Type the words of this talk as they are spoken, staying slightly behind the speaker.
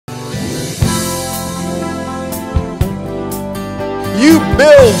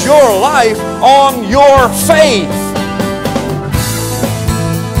build your life on your faith.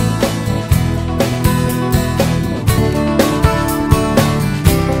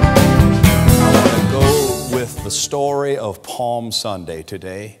 I want to go with the story of Palm Sunday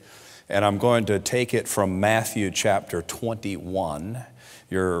today, and I'm going to take it from Matthew chapter 21.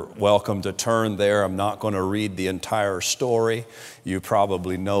 You're welcome to turn there. I'm not going to read the entire story. You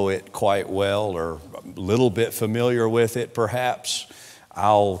probably know it quite well or a little bit familiar with it perhaps.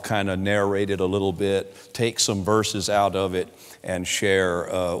 I'll kind of narrate it a little bit, take some verses out of it, and share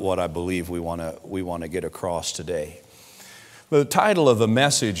what I believe we want to get across today. The title of the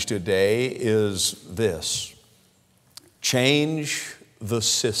message today is this: Change the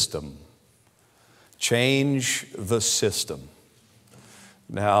System. Change the system.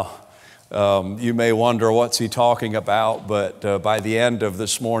 Now, you may wonder what's he talking about, but by the end of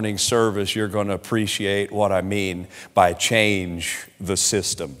this morning's service, you're going to appreciate what I mean by change the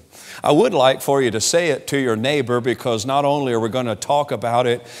system. I would like for you to say it to your neighbor, because not only are we going to talk about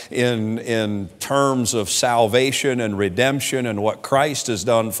it in terms of salvation and redemption and what Christ has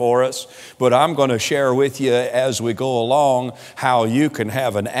done for us, but I'm going to share with you as we go along how you can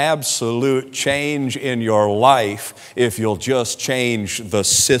have an absolute change in your life if you'll just change the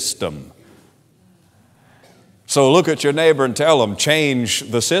system. So look at your neighbor and tell them,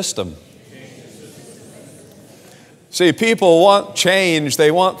 change the system. See, people want change. They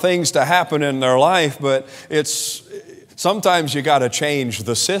want things to happen in their life, but sometimes you got to change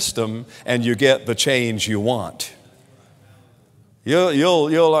the system and you get the change you want.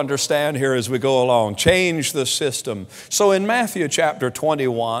 You'll understand here as we go along. Change the system. So in Matthew chapter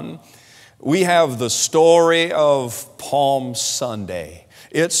 21, we have the story of Palm Sunday.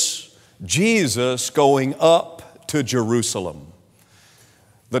 It's Jesus going up to Jerusalem.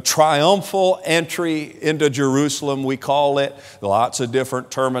 The triumphal entry into Jerusalem, we call it. Lots of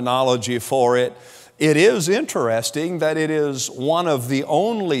different terminology for it. It is interesting that it is one of the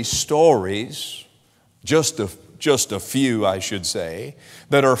only stories, just a few I should say,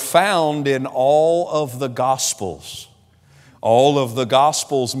 that are found in all of the Gospels. All of the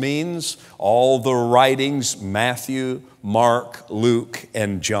Gospels means all the writings, Matthew, Mark, Luke,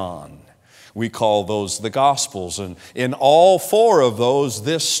 and John. We call those the Gospels, and in all four of those,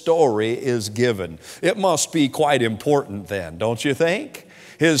 this story is given. It must be quite important then, don't you think?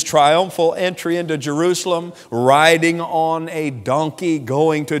 His triumphal entry into Jerusalem, riding on a donkey,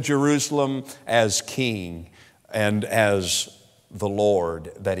 going to Jerusalem as king and as the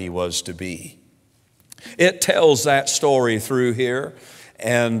Lord that he was to be. It tells that story through here,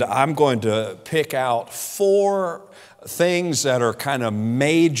 and I'm going to pick out four things that are kind of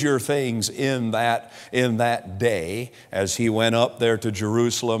major things in that day as he went up there to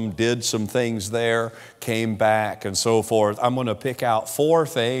Jerusalem, did some things there, came back, and so forth. I'm going to pick out four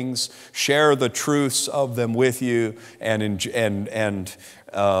things, share the truths of them with you, and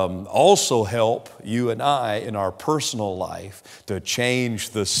also help you and I in our personal life to change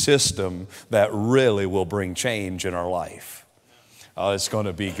the system that really will bring change in our life. It's going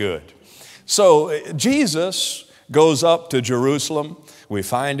to be good. So Jesus goes up to Jerusalem. We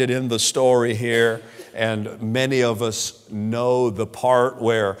find it in the story here, and many of us know the part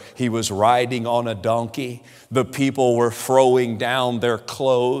where he was riding on a donkey. The people were throwing down their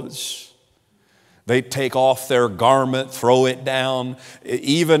clothes. They'd take off their garment, throw it down.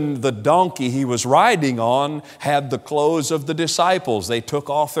 Even the donkey he was riding on had the clothes of the disciples. They took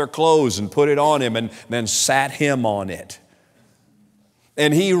off their clothes and put it on him and then sat him on it.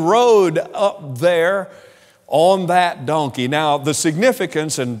 And he rode up there on that donkey. Now, the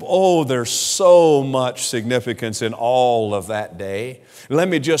significance, and there's so much significance in all of that day. Let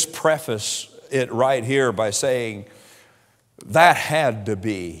me just preface it right here by saying that had to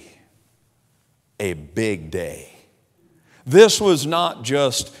be a big day. This was not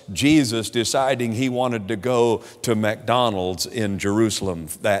just Jesus deciding he wanted to go to McDonald's in Jerusalem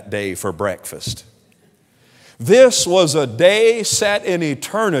that day for breakfast. This was a day set in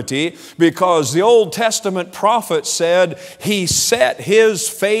eternity, because the Old Testament prophet said he set his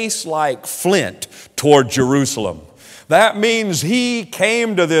face like flint toward Jerusalem. That means he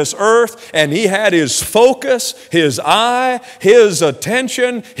came to this earth and he had his focus, his eye, his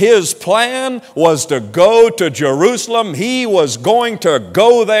attention, his plan was to go to Jerusalem. He was going to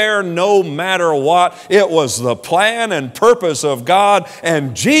go there no matter what. It was the plan and purpose of God,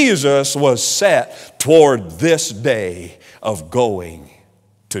 and Jesus was set toward this day of going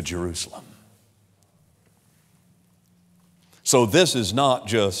to Jerusalem. So this is not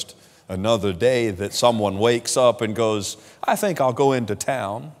just another day that someone wakes up and goes, I think I'll go into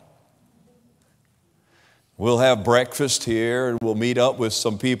town. We'll have breakfast here and we'll meet up with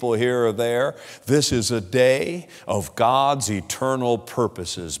some people here or there. This is a day of God's eternal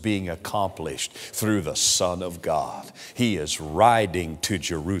purposes being accomplished through the Son of God. He is riding to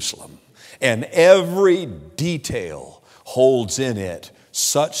Jerusalem, and every detail holds in it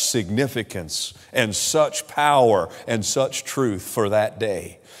such significance and such power and such truth for that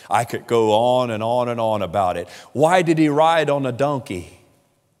day. I could go on and on and on about it. Why did He ride on a donkey?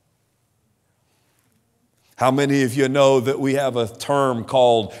 How many of you know that we have a term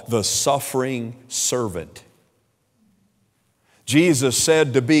called the suffering servant? Jesus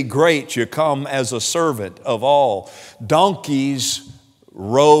said, to be great, you come as a servant of all. Donkeys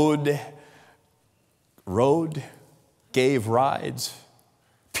gave rides.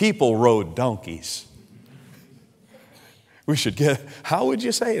 People rode donkeys. How would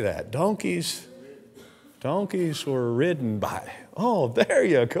you say that? Donkeys were ridden by. Oh, there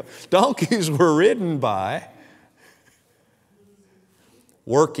you go. Donkeys were ridden by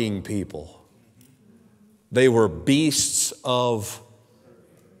working people. They were beasts of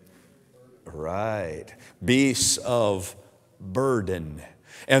burden.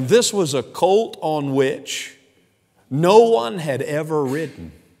 And this was a colt on which no one had ever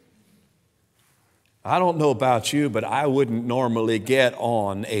ridden. I don't know about you, but I wouldn't normally get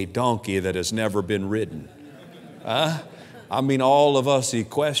on a donkey that has never been ridden. I mean, all of us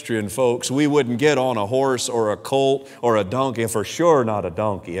equestrian folks, we wouldn't get on a horse or a colt or a donkey, for sure not a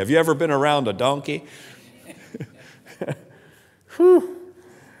donkey. Have you ever been around a donkey? Whew.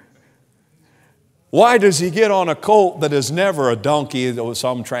 Why does he get on a colt that is never a donkey?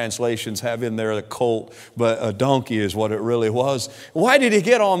 Some translations have in there a colt, but a donkey is what it really was. Why did he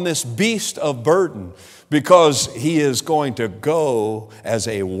get on this beast of burden? Because he is going to go as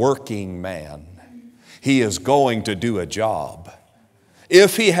a working man. He is going to do a job.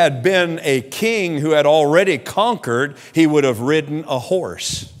 If he had been a king who had already conquered, he would have ridden a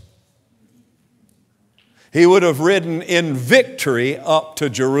horse. He would have ridden in victory up to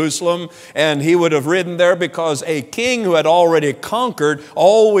Jerusalem, and he would have ridden there because a king who had already conquered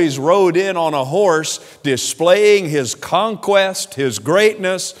always rode in on a horse, displaying his conquest, his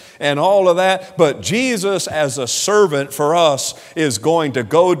greatness, and all of that. But Jesus, as a servant for us, is going to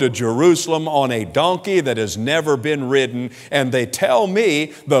go to Jerusalem on a donkey that has never been ridden. And they tell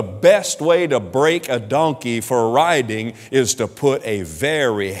me the best way to break a donkey for riding is to put a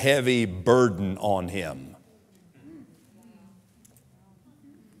very heavy burden on him.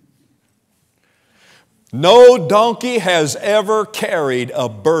 No donkey has ever carried a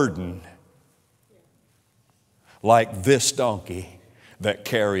burden like this donkey that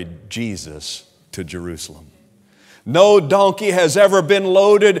carried Jesus to Jerusalem. No donkey has ever been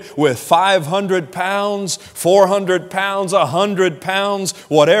loaded with 500 pounds, 400 pounds, 100 pounds,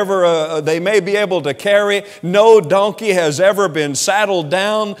 whatever they may be able to carry. No donkey has ever been saddled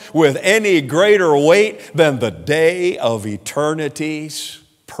down with any greater weight than the day of eternity's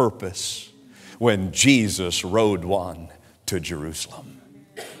purpose, when Jesus rode one to Jerusalem.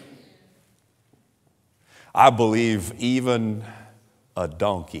 I believe even a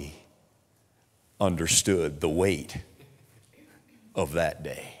donkey understood the weight of that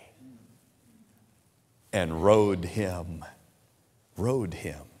day and rode him,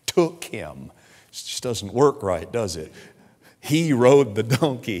 took him. It just doesn't work right, does it? He rode the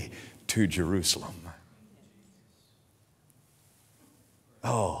donkey to Jerusalem.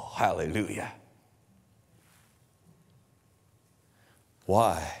 Oh, hallelujah.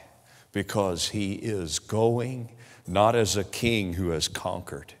 Why? Because he is going not as a king who has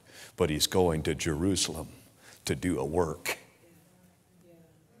conquered, but he's going to Jerusalem to do a work.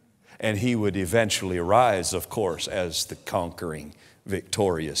 And he would eventually rise, of course, as the conquering,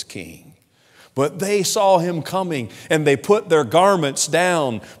 victorious king. But they saw him coming, and they put their garments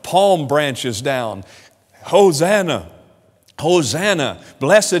down, palm branches down. Hosanna! Hosanna,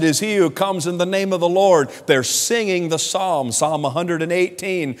 blessed is he who comes in the name of the Lord. They're singing the psalm, Psalm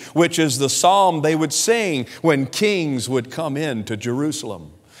 118, which is the psalm they would sing when kings would come into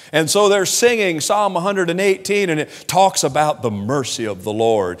Jerusalem. And so they're singing Psalm 118, and it talks about the mercy of the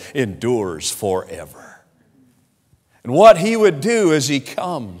Lord endures forever. And what he would do as he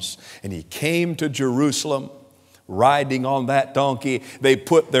comes, and he came to Jerusalem, riding on that donkey. They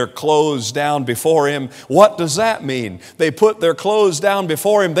put their clothes down before him. What does that mean? They put their clothes down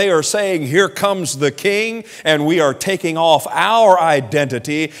before him. They are saying, here comes the king, and we are taking off our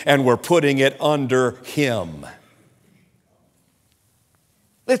identity and we're putting it under him.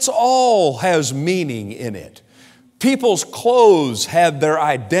 It's all has meaning in it. People's clothes had their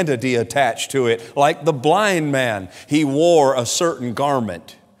identity attached to it. Like the blind man, he wore a certain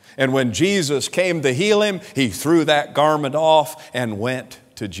garment. And when Jesus came to heal him, he threw that garment off and went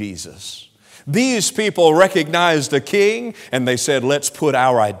to Jesus. These people recognized a king, and they said, let's put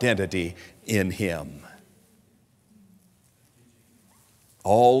our identity in him.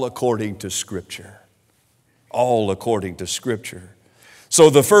 All according to Scripture. All according to Scripture. So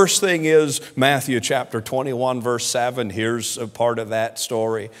the first thing is Matthew chapter 21, verse 7. Here's a part of that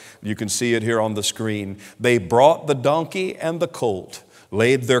story. You can see it here on the screen. They brought the donkey and the colt,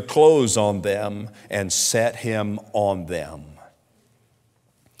 laid their clothes on them, and set him on them.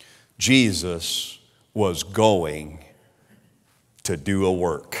 Jesus was going to do a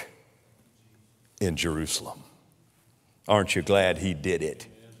work in Jerusalem. Aren't you glad he did it?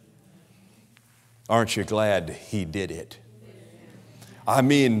 Aren't you glad he did it? I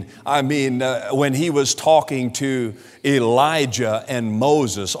mean, when he was talking to Elijah and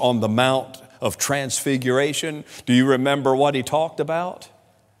Moses on the Mount of Transfiguration, do you remember what he talked about?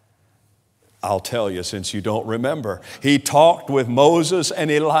 I'll tell you since you don't remember. He talked with Moses and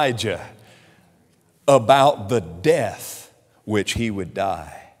Elijah about the death which he would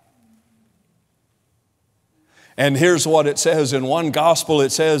die. And here's what it says. In one gospel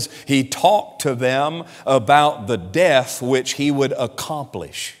it says he talked to them about the death which he would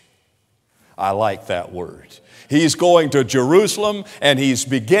accomplish. I like that word. He's going to Jerusalem and he's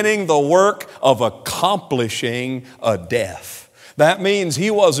beginning the work of accomplishing a death. That means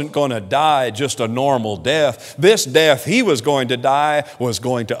he wasn't going to die just a normal death. This death he was going to die was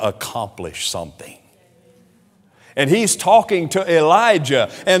going to accomplish something. And he's talking to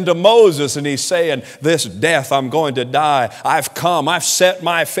Elijah and to Moses, and he's saying, this death I'm going to die. I've set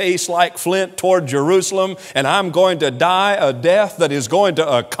my face like flint toward Jerusalem, and I'm going to die a death that is going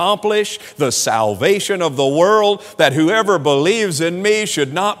to accomplish the salvation of the world, that whoever believes in me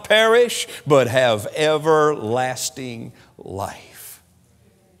should not perish, but have everlasting life.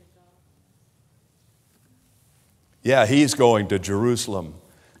 Yeah, he's going to Jerusalem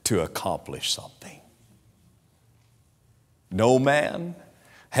to accomplish something. No man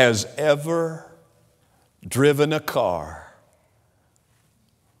has ever driven a car,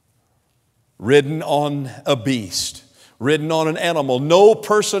 ridden on a beast, ridden on an animal. No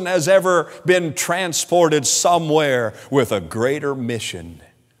person has ever been transported somewhere with a greater mission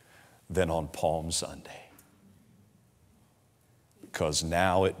than on Palm Sunday. Because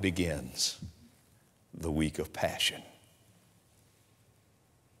now it begins the week of Passion.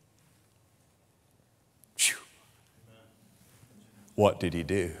 What did he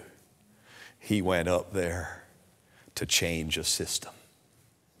do? He went up there to change a system.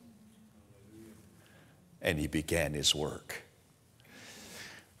 And he began his work.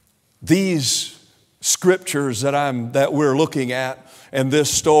 These scriptures that we're looking at, and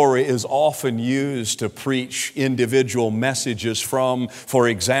this story is often used to preach individual messages from. For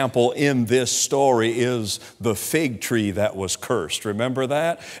example, in this story is the fig tree that was cursed. Remember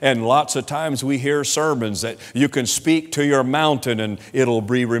that? And lots of times we hear sermons that you can speak to your mountain and it'll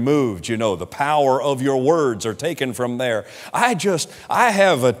be removed. You know, the power of your words are taken from there. I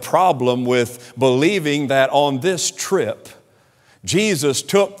have a problem with believing that on this trip, Jesus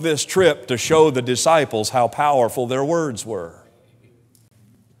took this trip to show the disciples how powerful their words were.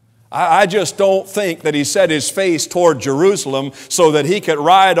 I just don't think that he set his face toward Jerusalem so that he could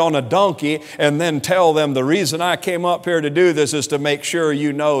ride on a donkey and then tell them, the reason I came up here to do this is to make sure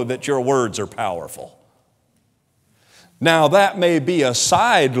you know that your words are powerful. Now that may be a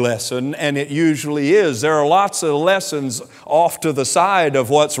side lesson, and it usually is. There are lots of lessons off to the side of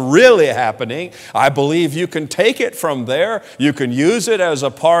what's really happening. I believe you can take it from there. You can use it as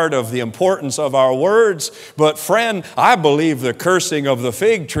a part of the importance of our words. But friend, I believe the cursing of the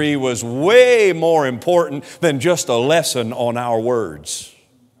fig tree was way more important than just a lesson on our words.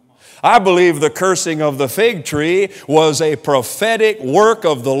 I believe the cursing of the fig tree was a prophetic work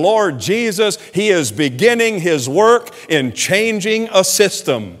of the Lord Jesus. He is beginning his work in changing a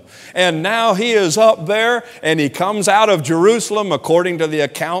system. And now he is up there and he comes out of Jerusalem according to the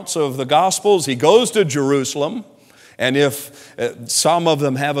accounts of the Gospels. He goes to Jerusalem. And if some of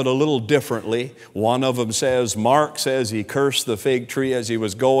them have it a little differently, one of them says, Mark says he cursed the fig tree as he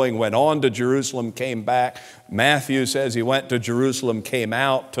was going, went on to Jerusalem, came back. Matthew says he went to Jerusalem, came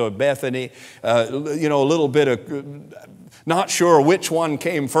out to Bethany. A little bit of, not sure which one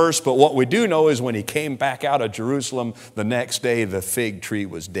came first, but what we do know is when he came back out of Jerusalem, the next day the fig tree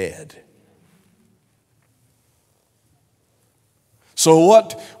was dead. So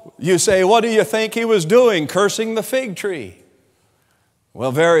what, you say, what do you think he was doing, cursing the fig tree?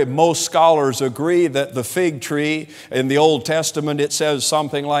 Well, most scholars agree that the fig tree in the Old Testament, it says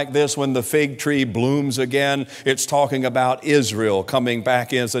something like this: when the fig tree blooms again, it's talking about Israel coming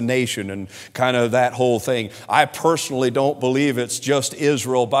back as a nation and kind of that whole thing. I personally don't believe it's just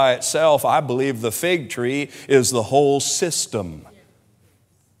Israel by itself. I believe the fig tree is the whole system.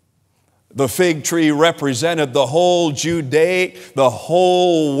 The fig tree represented the whole Judaic, the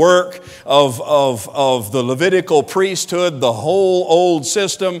whole work of the Levitical priesthood, the whole old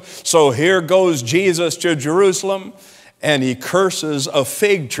system. So here goes Jesus to Jerusalem, and he curses a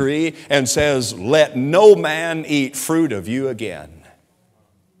fig tree and says, "Let no man eat fruit of you again."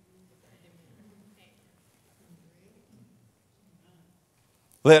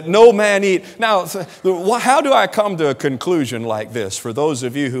 Let no man eat. Now, how do I come to a conclusion like this? For those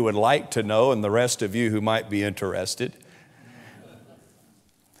of you who would like to know, and the rest of you who might be interested,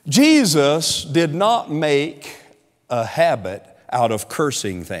 Jesus did not make a habit out of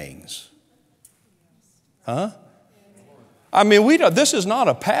cursing things. Huh? I mean, this is not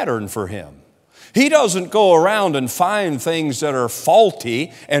a pattern for him. He doesn't go around and find things that are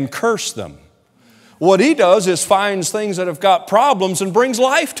faulty and curse them. What he does is finds things that have got problems and brings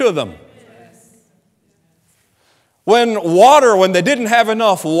life to them. When they didn't have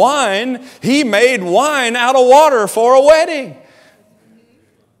enough wine, he made wine out of water for a wedding.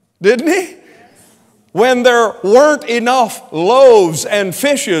 Didn't he? When there weren't enough loaves and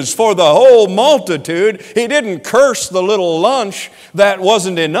fishes for the whole multitude, he didn't curse the little lunch that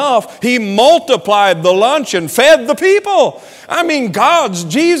wasn't enough. He multiplied the lunch and fed the people. I mean,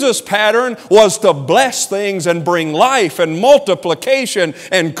 Jesus' pattern was to bless things and bring life and multiplication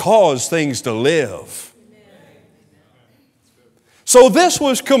and cause things to live. So this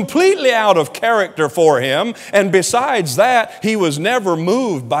was completely out of character for him, and besides that, he was never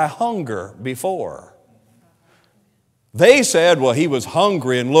moved by hunger before. They said, well, he was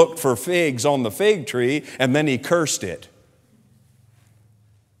hungry and looked for figs on the fig tree, and then he cursed it.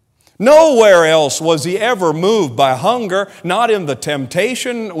 Nowhere else was he ever moved by hunger, not in the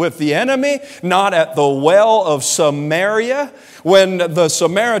temptation with the enemy, not at the well of Samaria. When the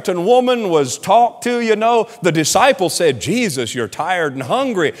Samaritan woman was talked to, the disciples said, "Jesus, you're tired and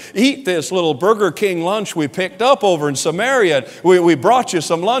hungry. Eat this little Burger King lunch we picked up over in Samaria. We brought you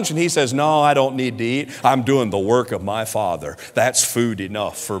some lunch." And he says, "No, I don't need to eat. I'm doing the work of my Father. That's food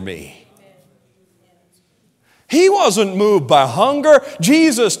enough for me." He wasn't moved by hunger.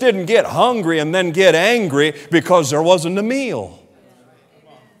 Jesus didn't get hungry and then get angry because there wasn't a meal.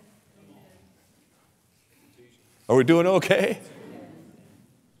 Are we doing okay?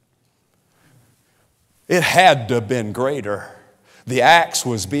 It had to have been greater. The axe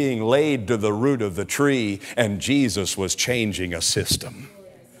was being laid to the root of the tree, and Jesus was changing a system.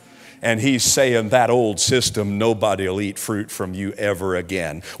 And he's saying that old system, nobody will eat fruit from you ever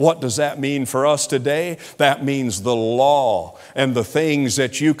again. What does that mean for us today? That means the law and the things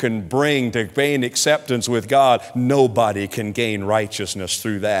that you can bring to gain acceptance with God, nobody can gain righteousness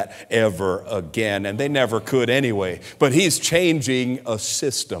through that ever again. And they never could anyway. But he's changing a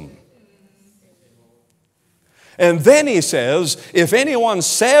system. And then he says, if anyone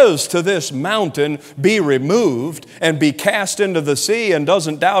says to this mountain, "Be removed and be cast into the sea," and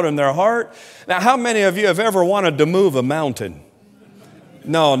doesn't doubt in their heart. Now, how many of you have ever wanted to move a mountain?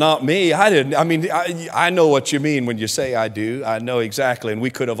 No, not me. I didn't. I mean, I know what you mean when you say I do. I know exactly. And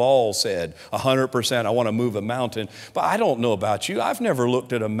we could have all said 100%, I want to move a mountain. But I don't know about you. I've never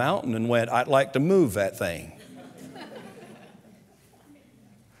looked at a mountain and went, I'd like to move that thing.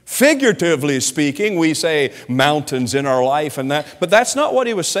 Figuratively speaking, we say mountains in our life and that, but that's not what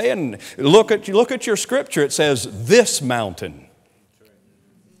he was saying. Look at your scripture. It says this mountain.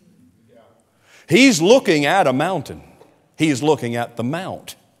 He's looking at a mountain. He's looking at the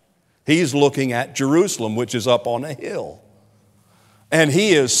mount. He's looking at Jerusalem, which is up on a hill. And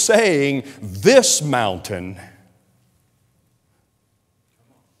he is saying this mountain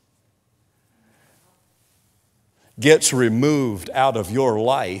gets removed out of your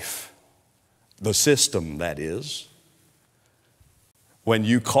life, the system that is, when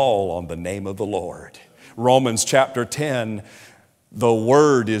you call on the name of the Lord. Romans chapter 10, the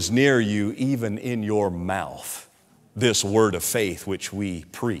word is near you, even in your mouth. This word of faith which we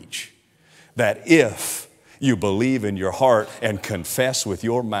preach, that if you believe in your heart and confess with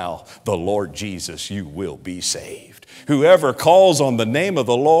your mouth the Lord Jesus, you will be saved. Whoever calls on the name of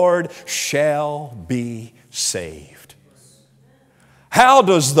the Lord shall be saved. How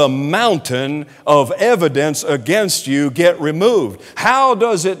does the mountain of evidence against you get removed? How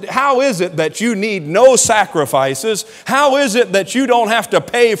is it that you need no sacrifices? How is it that you don't have to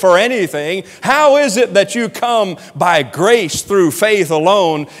pay for anything? How is it that you come by grace through faith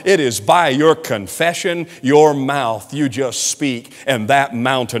alone? It is by your confession, your mouth. You just speak, and that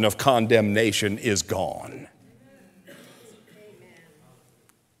mountain of condemnation is gone.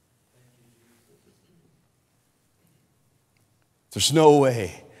 There's no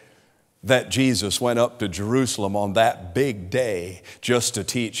way that Jesus went up to Jerusalem on that big day just to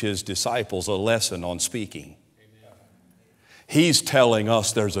teach his disciples a lesson on speaking. He's telling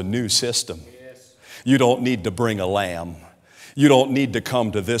us there's a new system. You don't need to bring a lamb. You don't need to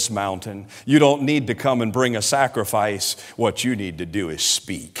come to this mountain. You don't need to come and bring a sacrifice. What you need to do is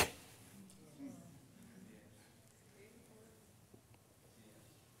speak.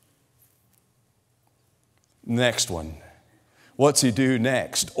 Next one. What's he do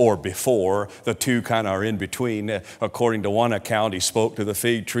next or before? The two kind of are in between. According to one account, he spoke to the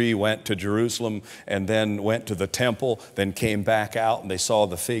fig tree, went to Jerusalem, and then went to the temple, then came back out and they saw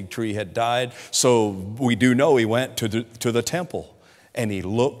the fig tree had died. So we do know he went to the temple and he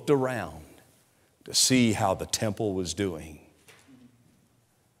looked around to see how the temple was doing.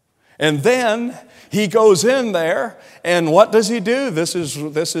 And then he goes in there, and what does he do? This is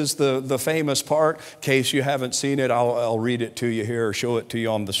the famous part. In case you haven't seen it, I'll read it to you here or show it to you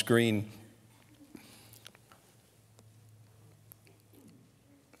on the screen.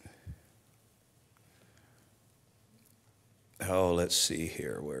 Oh, let's see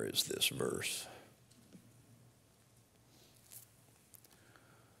here. Where is this verse?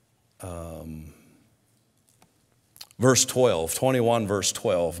 Verse 12, 21 verse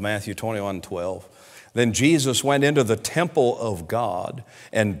 12, Matthew 21:12. Then Jesus went into the temple of God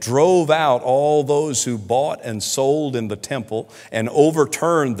and drove out all those who bought and sold in the temple and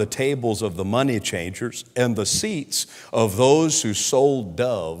overturned the tables of the money changers and the seats of those who sold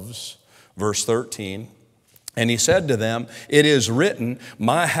doves. Verse 13. And he said to them, it is written,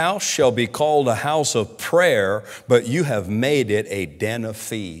 my house shall be called a house of prayer, but you have made it a den of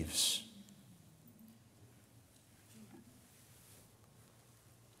thieves.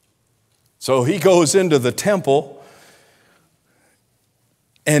 So he goes into the temple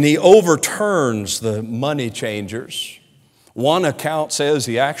and he overturns the money changers. One account says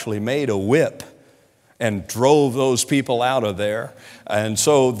he actually made a whip and drove those people out of there. And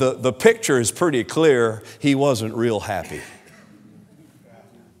so the picture is pretty clear. He wasn't real happy.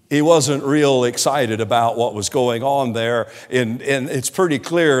 He wasn't real excited about what was going on there. And it's pretty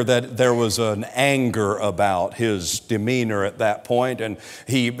clear that there was an anger about his demeanor at that point. And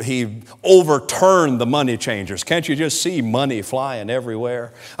he overturned the money changers. Can't you just see money flying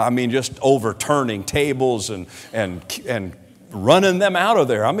everywhere? I mean, just overturning tables and running them out of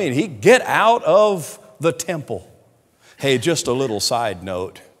there. I mean, he'd get out of the temple. Hey, just a little side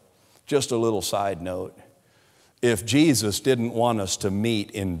note. Just a little side note. If Jesus didn't want us to meet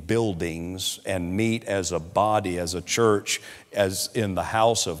in buildings and meet as a body, as a church, as in the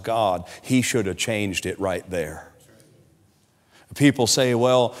house of God, he should have changed it right there. People say,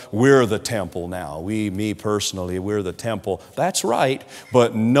 well, we're the temple now. Me personally, we're the temple. That's right,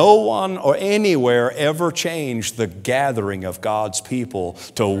 but no one or anywhere ever changed the gathering of God's people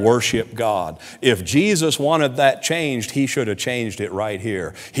to worship God. If Jesus wanted that changed, he should have changed it right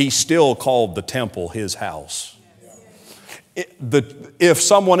here. He still called the temple his house. If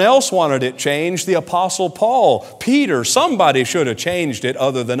someone else wanted it changed, the Apostle Paul, Peter, somebody should have changed it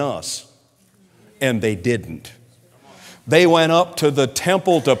other than us. And they didn't. They went up to the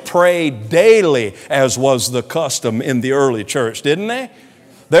temple to pray daily, as was the custom in the early church, didn't they?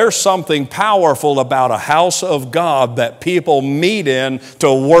 There's something powerful about a house of God that people meet in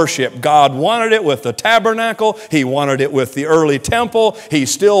to worship. God wanted it with the tabernacle. He wanted it with the early temple. He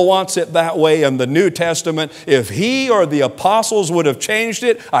still wants it that way in the New Testament. If he or the apostles would have changed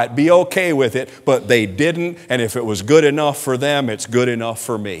it, I'd be okay with it. But they didn't, and if it was good enough for them, it's good enough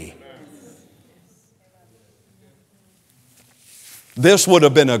for me. This would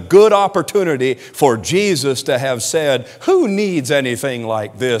have been a good opportunity for Jesus to have said, who needs anything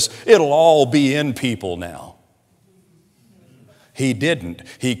like this? It'll all be in people now. He didn't.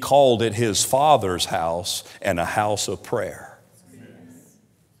 He called it his Father's house and a house of prayer.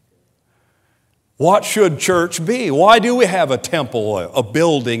 What should church be? Why do we have a temple, a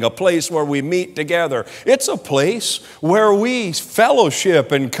building, a place where we meet together? It's a place where we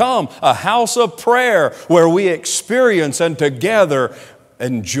fellowship and come, a house of prayer where we experience and together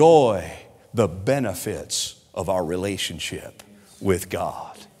enjoy the benefits of our relationship with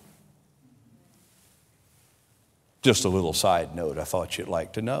God. Just a little side note I thought you'd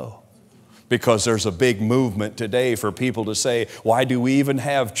like to know. Because there's a big movement today for people to say, why do we even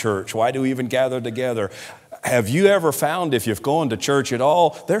have church? Why do we even gather together? Have you ever found, if you've gone to church at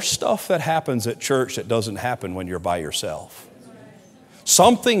all, there's stuff that happens at church that doesn't happen when you're by yourself.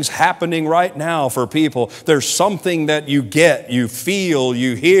 Something's happening right now for people. There's something that you get, you feel,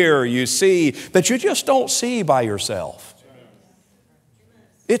 you hear, you see, that you just don't see by yourself.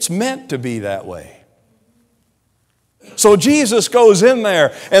 It's meant to be that way. So Jesus goes in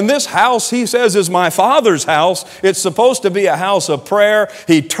there, and this house, he says, is my Father's house. It's supposed to be a house of prayer.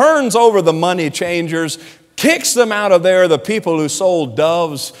 He turns over the money changers, kicks them out of there, the people who sold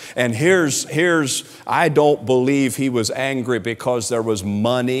doves. And I don't believe he was angry because there was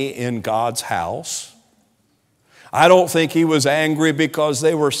money in God's house. I don't think he was angry because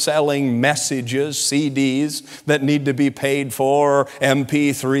they were selling messages, CDs that need to be paid for,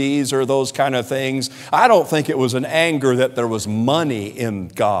 MP3s or those kind of things. I don't think it was an anger that there was money in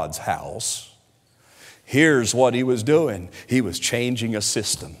God's house. Here's what he was doing. He was changing a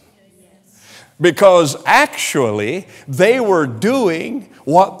system. Because actually, they were doing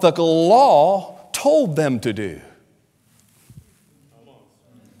what the law told them to do.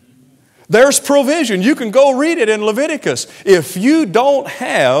 There's provision. You can go read it in Leviticus. If you don't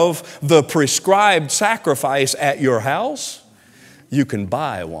have the prescribed sacrifice at your house, you can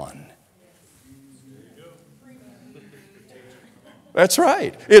buy one. That's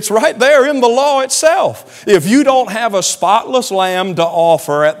right. It's right there in the law itself. If you don't have a spotless lamb to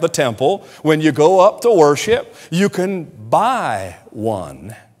offer at the temple, when you go up to worship, you can buy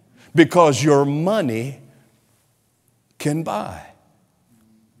one because your money can buy.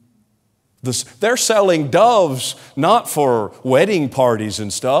 They're selling doves not for wedding parties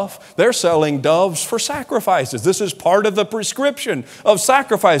and stuff. They're selling doves for sacrifices. This is part of the prescription of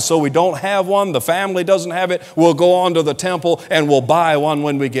sacrifice. So we don't have one, the family doesn't have it, we'll go on to the temple and we'll buy one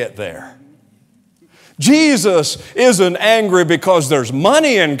when we get there. Jesus isn't angry because there's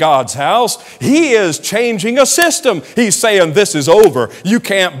money in God's house. He is changing a system. He's saying this is over. You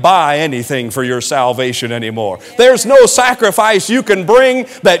can't buy anything for your salvation anymore. There's no sacrifice you can bring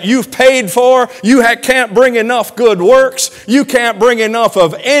that you've paid for. You can't bring enough good works. You can't bring enough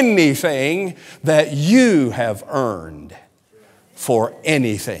of anything that you have earned for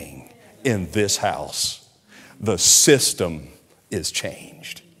anything in this house. The system is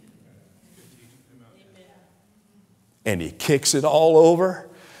changed. And he kicks it all over.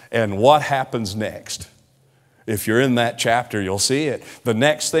 And what happens next? If you're in that chapter, you'll see it. The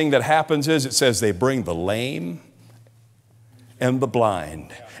next thing that happens is it says they bring the lame and the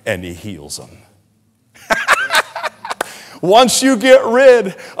blind, and he heals them. Once you get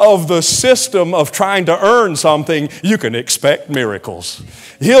rid of the system of trying to earn something, you can expect miracles.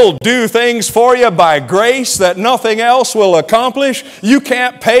 He'll do things for you by grace that nothing else will accomplish. You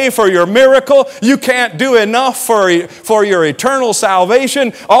can't pay for your miracle. You can't do enough for your eternal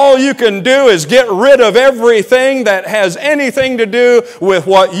salvation. All you can do is get rid of everything that has anything to do with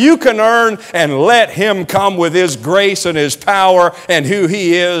what you can earn and let Him come with His grace and His power and who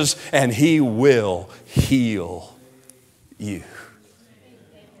He is, and He will heal you.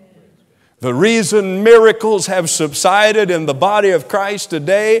 The reason miracles have subsided in the body of Christ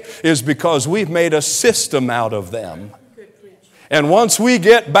today is because we've made a system out of them. And once we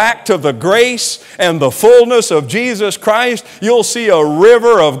get back to the grace and the fullness of Jesus Christ, you'll see a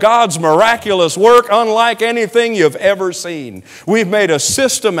river of God's miraculous work unlike anything you've ever seen. We've made a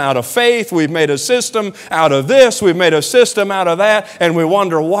system out of faith. We've made a system out of this. We've made a system out of that. And we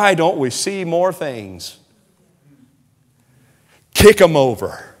wonder, why don't we see more things? Kick them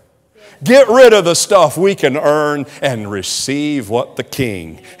over. Get rid of the stuff we can earn and receive what the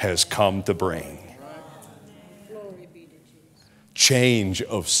King has come to bring. Change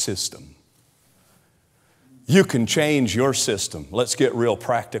of system. You can change your system. Let's get real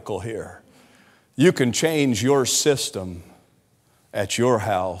practical here. You can change your system at your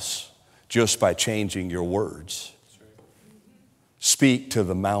house just by changing your words. Speak to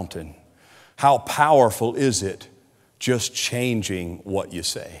the mountain. How powerful is it just changing what you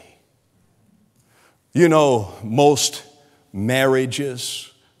say? You know, most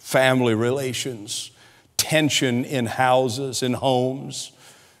marriages, family relations, tension in houses, in homes,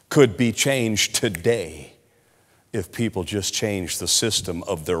 could be changed today if people just change the system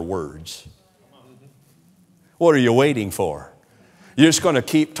of their words. What are you waiting for? You're just going to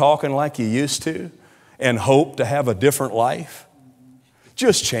keep talking like you used to and hope to have a different life?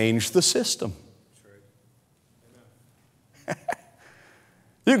 Just change the system.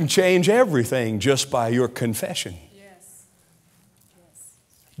 You can change everything just by your confession.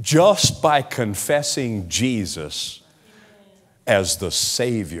 just by confessing Jesus as the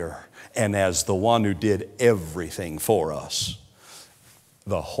Savior and as the one who did everything for us,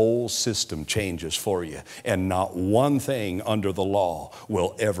 the whole system changes for you, and not one thing under the law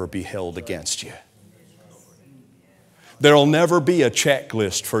will ever be held against you. There'll never be a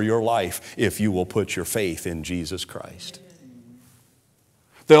checklist for your life if you will put your faith in Jesus Christ.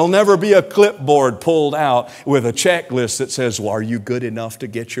 There'll never be a clipboard pulled out with a checklist that says, well, are you good enough to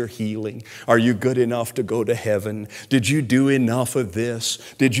get your healing? Are you good enough to go to heaven? Did you do enough of this?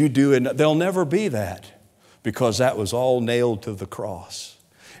 Did you do enough? There'll never be that, because that was all nailed to the cross.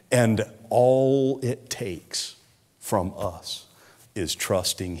 And all it takes from us is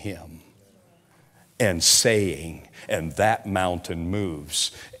trusting Him and saying, and that mountain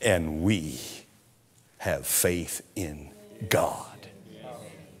moves, and we have faith in God.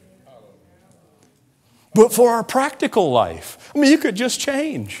 But for our practical life, I mean, you could just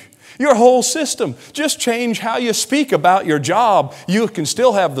change your whole system. Just change how you speak about your job. You can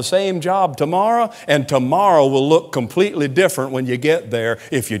still have the same job tomorrow, and tomorrow will look completely different when you get there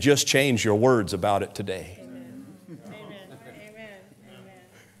if you just change your words about it today.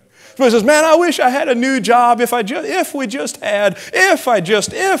 Somebody says, man, I wish I had a new job if we just had,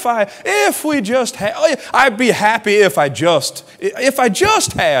 I'd be happy if I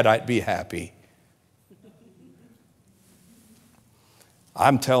just had, I'd be happy.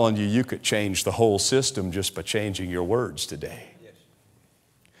 I'm telling you, you could change the whole system just by changing your words today.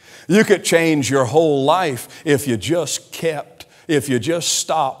 You could change your whole life if you just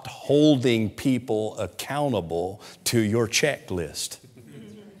stopped holding people accountable to your checklist.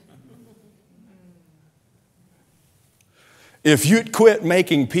 If you'd quit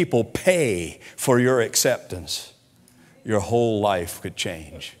making people pay for your acceptance, your whole life could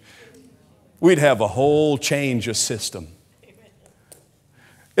change. We'd have a whole change of system.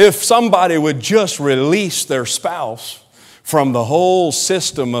 If somebody would just release their spouse from the whole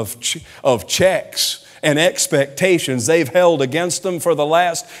system of checks and expectations they've held against them for the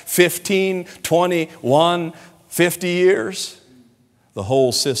last 15, 21, 50 years, the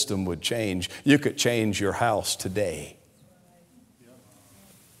whole system would change. You could change your house today.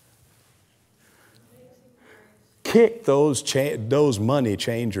 Kick those money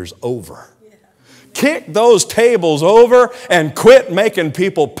changers over. Kick those tables over and quit making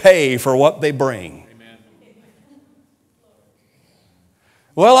people pay for what they bring. Amen.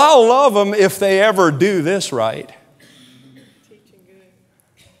 Well, I'll love them if they ever do this right.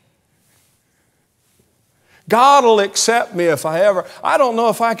 God will accept me if I don't know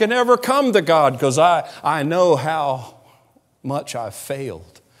if I can ever come to God because I know how much I've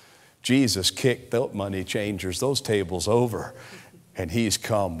failed. Jesus kicked those money changers, those tables over, and He's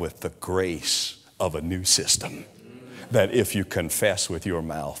come with the grace of a new system, that if you confess with your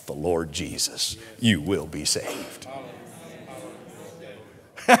mouth the Lord Jesus, you will be saved.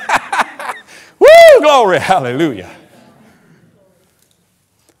 Woo, glory, hallelujah.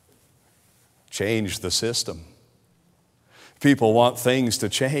 Change the system. People want things to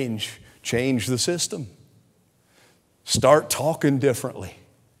change. Change the system. Start talking differently.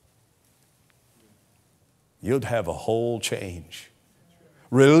 You'd have a whole change.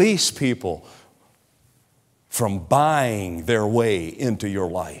 Release people from buying their way into your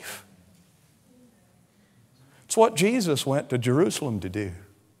life. It's what Jesus went to Jerusalem to do.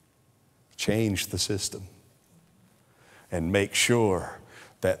 Change the system and make sure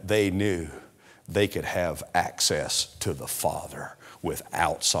that they knew they could have access to the Father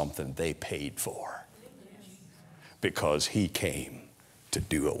without something they paid for, because He came to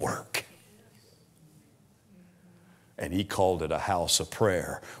do a work. And He called it a house of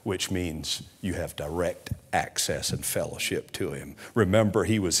prayer, which means you have direct access and fellowship to Him. Remember,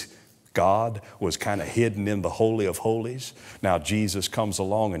 God was kind of hidden in the Holy of Holies. Now Jesus comes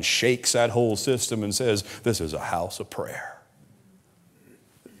along and shakes that whole system and says, this is a house of prayer.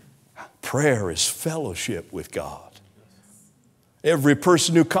 Prayer is fellowship with God. Every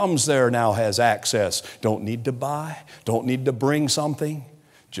person who comes there now has access. Don't need to buy, don't need to bring something.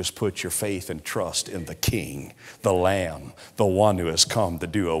 Just put your faith and trust in the King, the Lamb, the one who has come to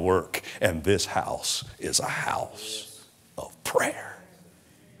do a work. And this house is a house of prayer.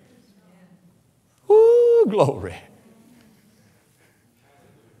 Woo, glory.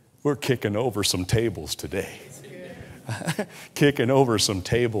 We're kicking over some tables today. Kicking over some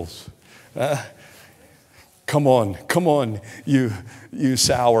tables. Come on, you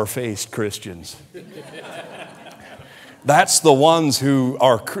sour-faced Christians. That's the ones who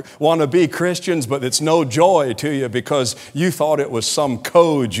want to be Christians, but it's no joy to you because you thought it was some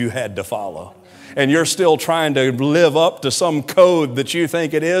code you had to follow. and you're still trying to live up to some code that you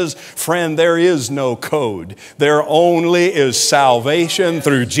think it is, friend, there is no code. There only is salvation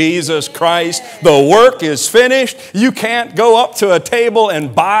through Jesus Christ. The work is finished. You can't go up to a table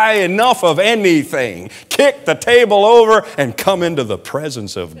and buy enough of anything. Kick the table over and come into the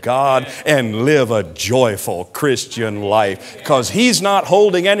presence of God and live a joyful Christian life, because He's not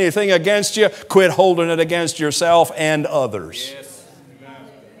holding anything against you. Quit holding it against yourself and others. Yes.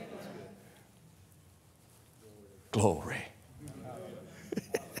 Glory.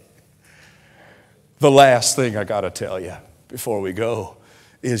 The last thing I got to tell you before we go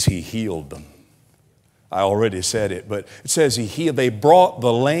is He healed them. I already said it, but it says He healed. They brought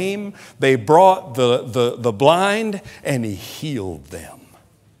the lame, they brought the blind, and He healed them.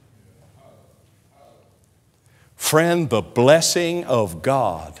 Friend, the blessing of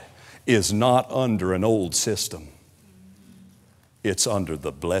God is not under an old system. It's under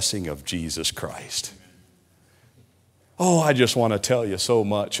the blessing of Jesus Christ. Oh, I just want to tell you so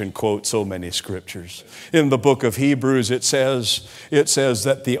much and quote so many scriptures. In the book of Hebrews, it says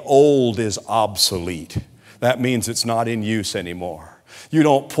that the old is obsolete. That means it's not in use anymore. You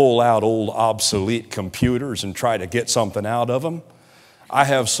don't pull out old obsolete computers and try to get something out of them. I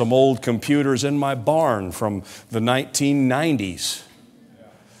have some old computers in my barn from the 1990s.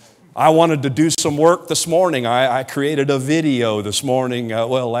 I wanted to do some work this morning. I created a video this morning,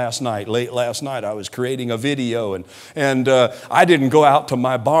 last night, late last night, I was creating a video, and I didn't go out to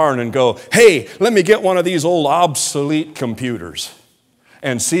my barn and go, hey, let me get one of these old obsolete computers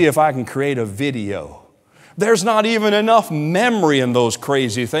and see if I can create a video. There's not even enough memory in those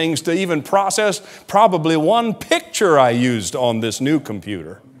crazy things to even process probably one picture I used on this new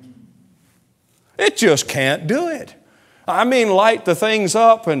computer. It just can't do it. I mean, light the things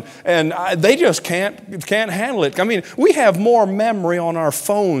up and they just can't handle it. I mean, we have more memory on our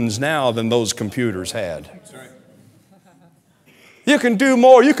phones now than those computers had. That's right. You can do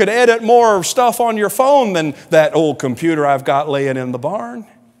more. You could edit more stuff on your phone than that old computer I've got laying in the barn.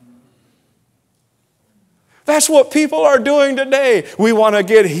 That's what people are doing today. We want to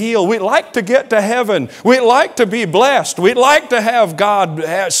get healed. We'd like to get to heaven. We'd like to be blessed. We'd like to have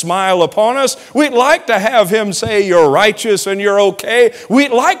God smile upon us. We'd like to have Him say you're righteous and you're okay.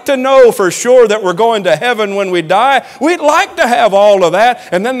 We'd like to know for sure that we're going to heaven when we die. We'd like to have all of that.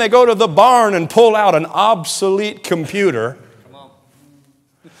 And then they go to the barn and pull out an obsolete computer,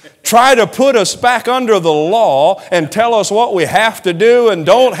 try to put us back under the law and tell us what we have to do and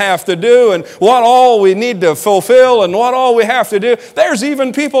don't have to do and what all we need to fulfill and what all we have to do. There's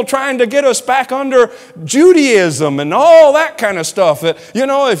even people trying to get us back under Judaism and all that kind of stuff. That, you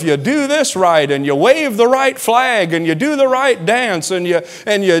know, if you do this right and you wave the right flag and you do the right dance and you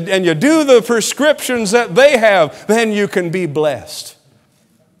do the prescriptions that they have, then you can be blessed.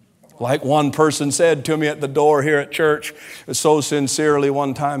 Like one person said to me at the door here at church, so sincerely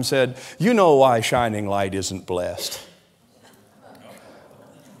one time said, you know why Shining Light isn't blessed?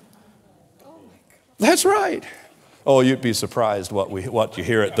 That's right. Oh, you'd be surprised what you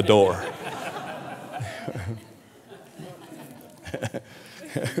hear at the door.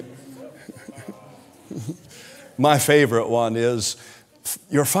 My favorite one is,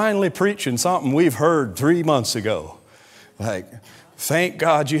 you're finally preaching something we've heard 3 months ago. Like, thank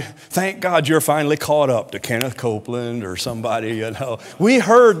God you're finally caught up to Kenneth Copeland or somebody, you know. We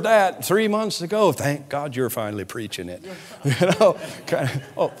heard that 3 months ago. Thank God you're finally preaching it. You know,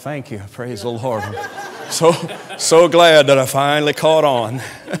 oh, thank you. Praise the Lord. I'm so glad that I finally caught on.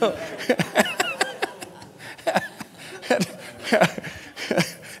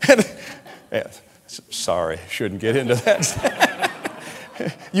 Sorry, shouldn't get into that.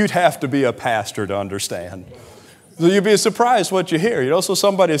 You'd have to be a pastor to understand. So you'd be surprised what you hear. You know, so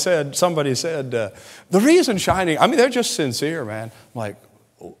somebody said, the reason Shining, I mean, they're just sincere, man. I'm like,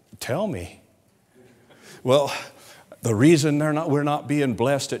 oh, tell me. Well, the reason we're not being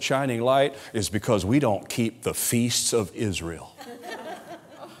blessed at Shining Light is because we don't keep the feasts of Israel.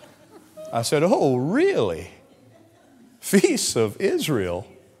 I said, oh, really? Feasts of Israel?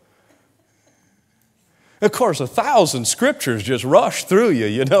 Of course, 1,000 scriptures just rush through you,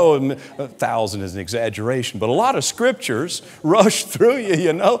 you know. 1,000 is an exaggeration, but a lot of scriptures rush through you,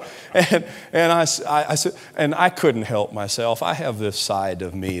 you know. And I said, and I couldn't help myself. I have this side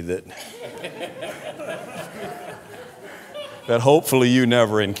of me that hopefully you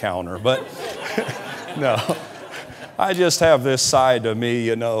never encounter. But no, I just have this side of me,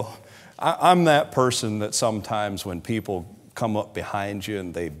 you know. I'm that person that sometimes when people come up behind you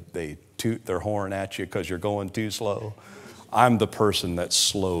and they toot their horn at you because you're going too slow, I'm the person that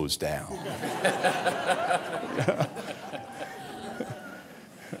slows down.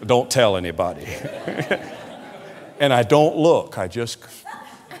 don't tell anybody. And I don't look. I just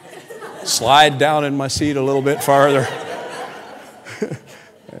slide down in my seat a little bit farther.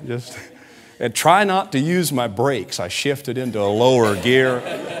 And try not to use my brakes. I shifted into a lower gear.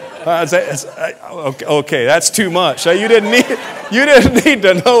 Okay, that's too much. So you didn't need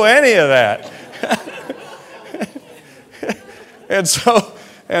to know any of that.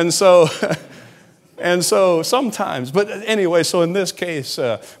 And so sometimes, but anyway, so in this case,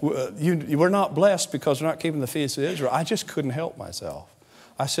 you were not blessed because we're not keeping the feast of Israel. I just couldn't help myself.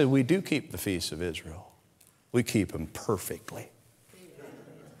 I said, we do keep the feast of Israel. We keep them perfectly.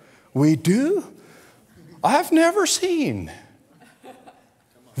 We do? I've never seen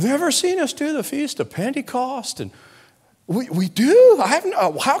us do the Feast of Pentecost. And we do?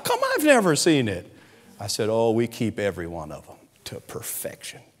 How come I've never seen it? I said, oh, we keep every one of them to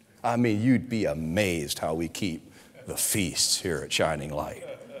perfection. I mean, you'd be amazed how we keep the feasts here at Shining Light.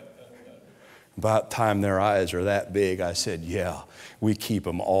 About the time their eyes are that big, I said, yeah, we keep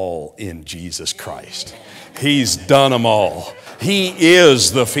them all in Jesus Christ. He's done them all. He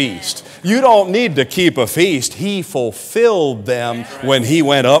is the feast. You don't need to keep a feast. He fulfilled them when He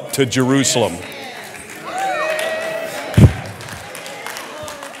went up to Jerusalem.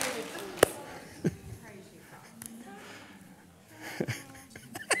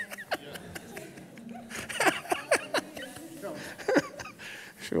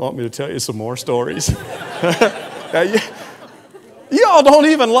 You want me to tell you some more stories? Y'all don't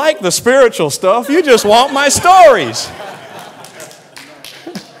even like the spiritual stuff. You just want my stories.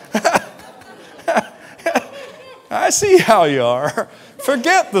 I see how you are.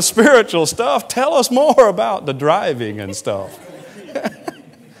 Forget the spiritual stuff. Tell us more about the driving and stuff.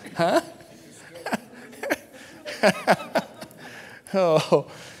 Huh? Oh,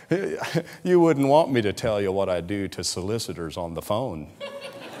 you wouldn't want me to tell you what I do to solicitors on the phone.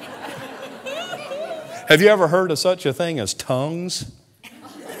 Have you ever heard of such a thing as tongues?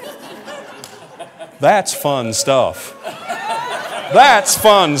 That's fun stuff. That's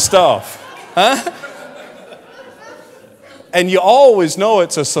fun stuff. Huh? And you always know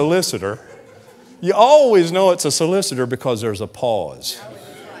it's a solicitor. You always know it's a solicitor because there's a pause.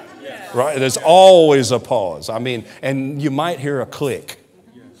 Right? There's always a pause. I mean, and you might hear a click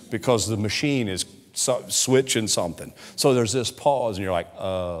because the machine is switching something. So there's this pause and you're like,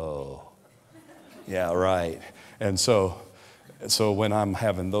 oh. Yeah, right. And so when I'm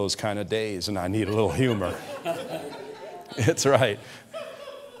having those kind of days and I need a little humor, it's right.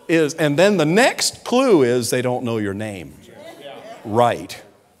 And then the next clue is they don't know your name. Right.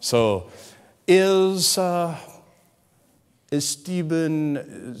 So is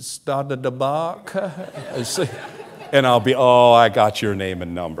Stephen Stadadabak? And I'll be, oh, I got your name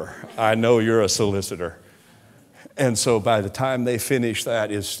and number. I know you're a solicitor. And so by the time they finish that,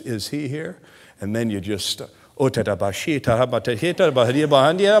 is he here? And then you just, is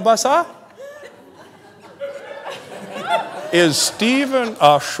Stephen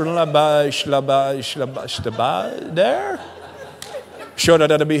there?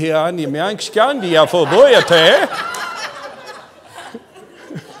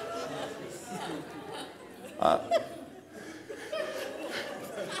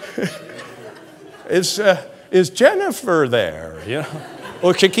 Is Jennifer there? You know?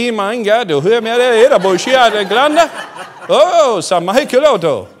 Oh, samai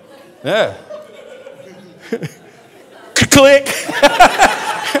kiloto. Yeah. Click.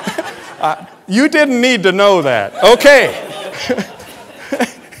 You didn't need to know that. Okay.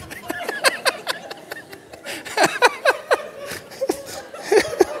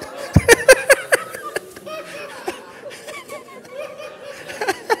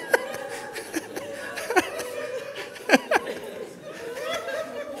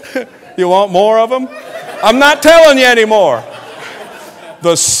 You want more of them? I'm not telling you anymore.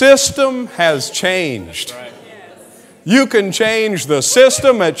 The system has changed. You can change the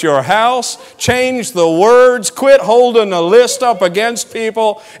system at your house, change the words, quit holding a list up against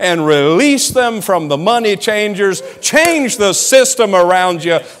people and release them from the money changers. Change the system around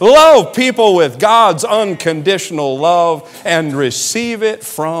you. Love people with God's unconditional love and receive it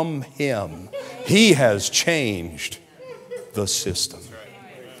from Him. He has changed the system.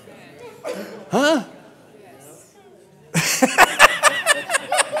 Huh?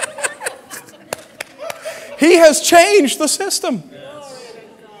 He has changed the system.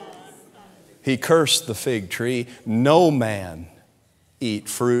 He cursed the fig tree. No man eat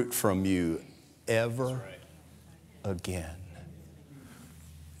fruit from you ever again.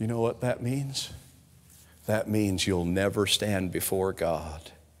 You know what that means? That means you'll never stand before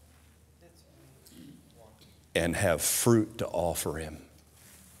God and have fruit to offer Him.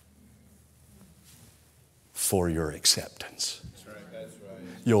 for your acceptance.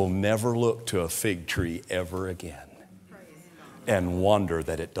 You'll never look to a fig tree ever again and wonder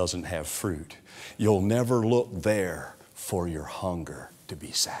that it doesn't have fruit. You'll never look there for your hunger to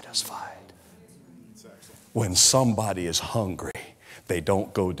be satisfied. When somebody is hungry, they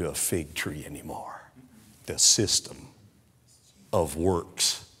don't go to a fig tree anymore. The system of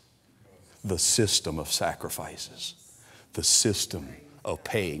works, the system of sacrifices, the system of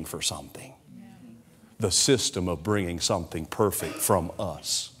paying for something, the system of bringing something perfect from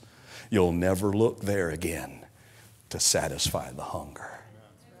us. You'll never look there again to satisfy the hunger,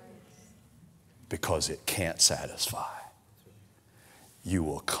 because it can't satisfy. You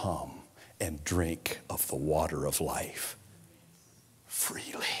will come and drink of the water of life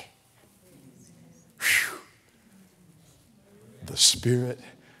freely. Whew. The Spirit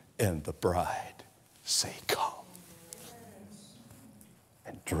and the bride say, come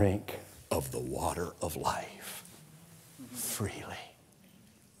and drink of the water of life freely.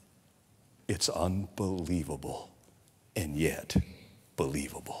 It's unbelievable and yet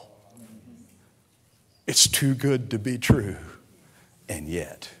believable. It's too good to be true, and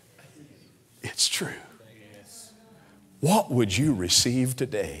yet it's true. What would you receive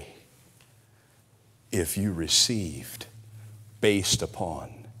today if you received based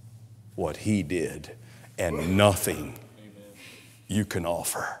upon what He did and nothing you can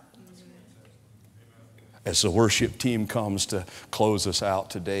offer? As the worship team comes to close us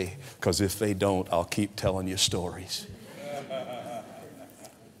out today, because if they don't, I'll keep telling you stories.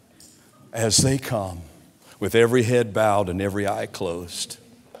 As they come, with every head bowed and every eye closed,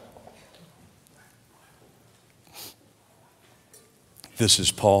 this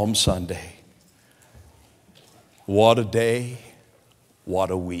is Palm Sunday. What a day,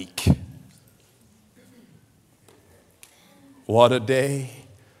 what a week. What a day,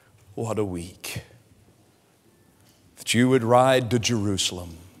 what a week. That you would ride to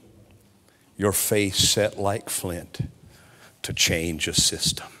Jerusalem, your face set like flint, to change a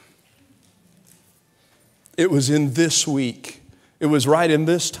system. It was in this week, it was right in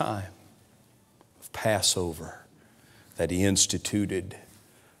this time of Passover that He instituted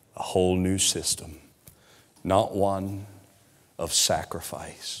a whole new system. Not one of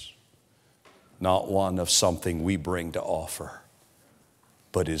sacrifice, not one of something we bring to offer,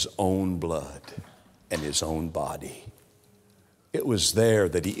 but His own blood and His own body. It was there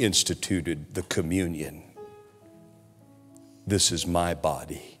that He instituted the communion. This is my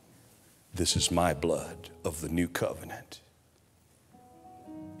body. This is my blood of the new covenant.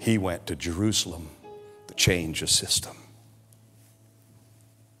 He went to Jerusalem to change a system.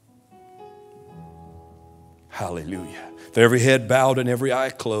 Hallelujah. With every head bowed and every eye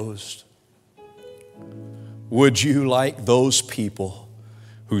closed, would you, like those people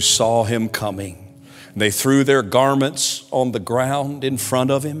who saw Him coming, they threw their garments on the ground in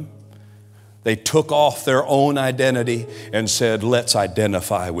front of Him? They took off their own identity and said, let's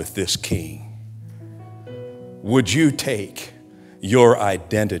identify with this King. Would you take your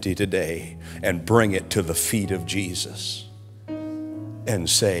identity today and bring it to the feet of Jesus and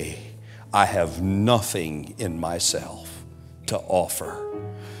say, I have nothing in myself to offer.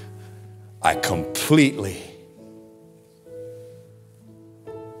 I completely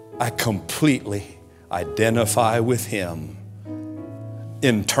identify with Him.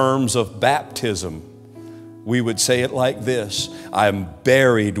 In terms of baptism, we would say it like this: I'm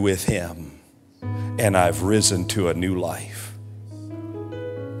buried with Him and I've risen to a new life.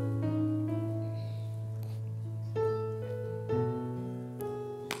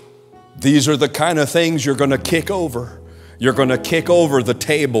 These are the kind of things you're going to kick over. You're going to kick over the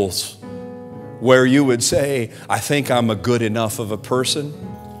tables where you would say, I think I'm a good enough of a person.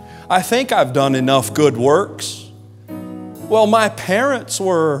 I think I've done enough good works. Well, my parents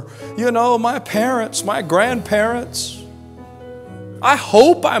were, my grandparents. I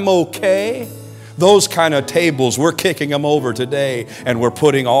hope I'm okay. Those kind of tables, we're kicking them over today, and we're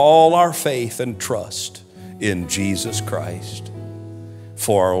putting all our faith and trust in Jesus Christ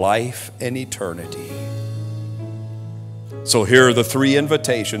for our life and eternity. So here are the three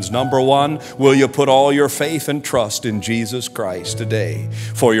invitations. Number one, will you put all your faith and trust in Jesus Christ today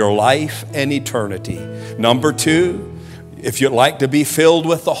for your life and eternity? Number two, if you'd like to be filled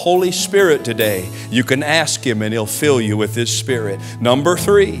with the Holy Spirit today, you can ask Him and He'll fill you with His Spirit. Number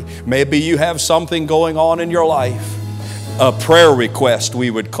three, maybe you have something going on in your life, a prayer request we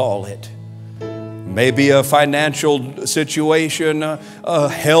would call it. Maybe a financial situation, a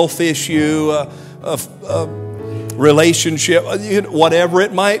health issue, a relationship, whatever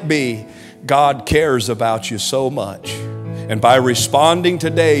it might be. God cares about you so much. And by responding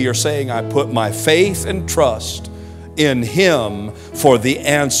today, you're saying, I put my faith and trust in Him for the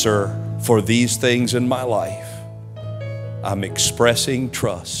answer for these things in my life. I'm expressing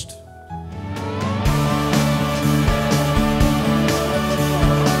trust.